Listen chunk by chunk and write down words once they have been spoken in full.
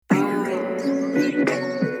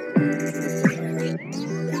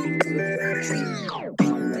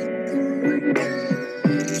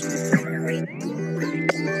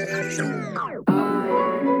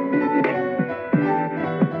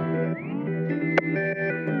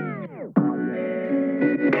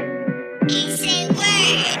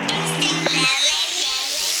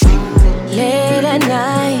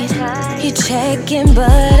checking, but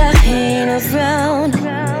I ain't around.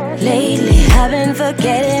 Lately I've been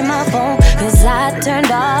forgetting my phone, cause I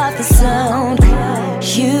turned off the sound.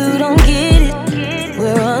 You don't get it,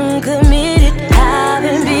 we're uncommitted. I've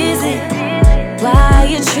been busy, why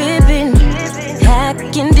you tripping?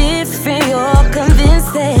 Acting different, you're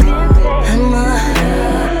convinced that I'm a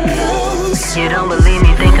ghost. You don't believe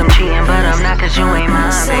me, think I'm cheating, but I'm not, cause you ain't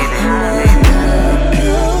mine, baby.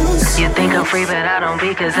 You think I'm free, but I don't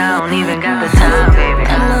be, cause I don't even got the time, baby.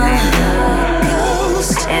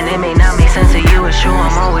 And it may not make sense to you, it's true,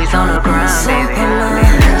 I'm always on the grind, baby.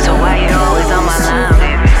 So why you always on my line,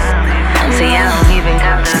 baby? See, I don't even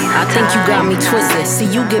got the I think you got me twisted. See,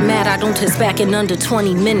 you get mad, I don't text back in under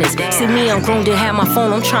 20 minutes. See me, I'm grown to have my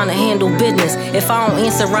phone, I'm trying to handle business. If I don't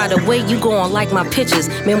answer right away, you gon' like my pictures.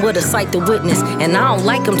 Man, what a sight to witness. And I don't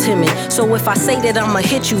like them timid. So if I say that I'ma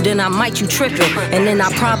hit you, then I might you tripping. And then I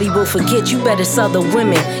probably will forget, you better other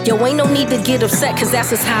women. Yo, ain't no need to get upset, cause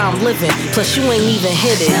that's just how I'm living. Plus you ain't even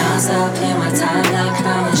hit it. Non-stop in my time lock,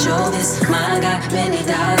 I'ma show this. Mine got many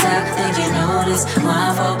dollars, I think you know this.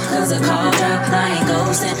 My fault, cause the call drop, I ain't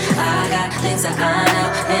ghosting. I got things that I know,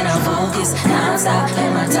 and I'm focused. Non-stop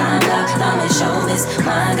in my time lock, I'ma show this.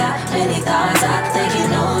 Mine got many thoughts, I think you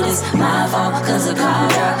know this. My fault, cause the call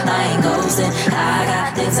drop, I ain't ghosting. I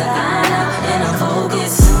got things that I know, and I'm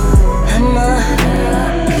focused. I'm a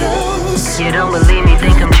ghost. You don't believe me,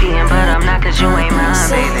 think I'm cheating, but I'm not, cause you ain't mine,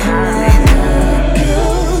 baby.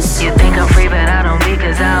 You think I'm free, but I don't be,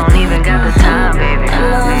 cause I don't even got the time, baby.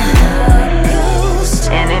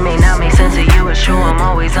 And it may not make sense to you, it's true, I'm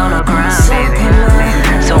always on the grind, baby.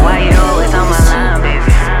 So why you always on my line,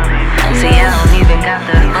 baby? See, I don't even got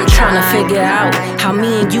the I'm trying to figure out how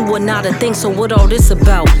me and you were not a thing, so what all this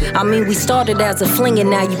about? I mean, we started as a fling and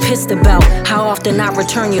now you pissed about how often I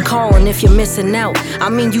return your call and if you're missing out. I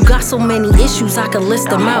mean, you got so many issues, I can list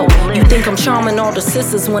them out. You think I'm charming all the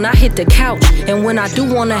sisters when I hit the couch, and when I do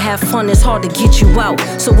wanna have fun, it's hard to get you out.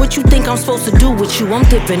 So what you think I'm supposed to do with you? I'm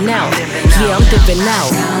dipping out. Yeah, I'm dipping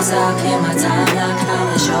out. Non-stop in my time lock,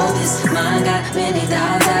 I'ma show this. Mine got many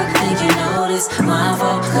dollars, I think you know this. My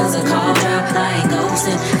fault, cause the call drop, I ain't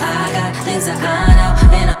ghosting. I got things that I know,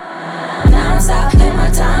 and I'm non-stop in my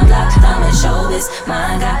time lock, I'ma show this.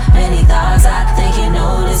 Mine got many thoughts, I think you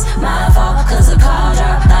know this. My fault, cause the call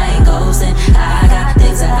drop, I ain't ghosting. I got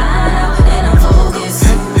things that I know, and I'm focused.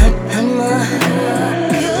 I'm a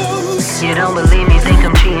ghost. You don't believe me, think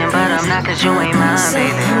I'm cheating, but I'm not, cause you ain't mine,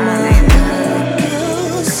 baby.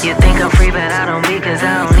 You think I'm free, but I don't be, cause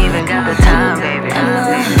I don't even got the time, baby.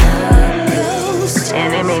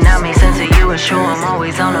 And it may not make sense to you, it's true, I'm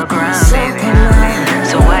always on the grind, baby.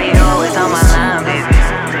 So why you always on my line, baby?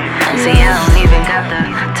 See, I don't even got the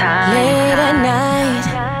time. Late at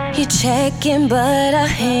night, you checking, but I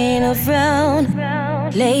ain't around.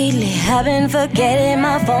 Lately I've been forgetting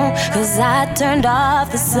my phone, cause I turned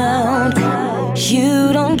off the sound.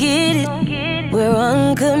 You don't get it, we're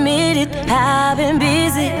uncommitted. I've been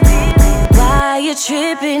busy, why you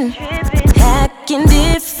tripping? Acting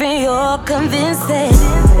different, you're convinced that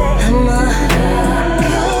I'm a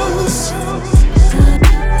ghost.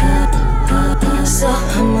 So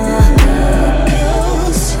I'm a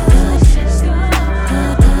ghost.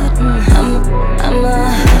 I'm a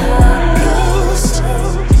ghost.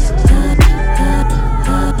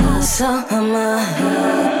 So I'm a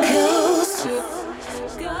ghost.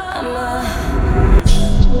 I'm a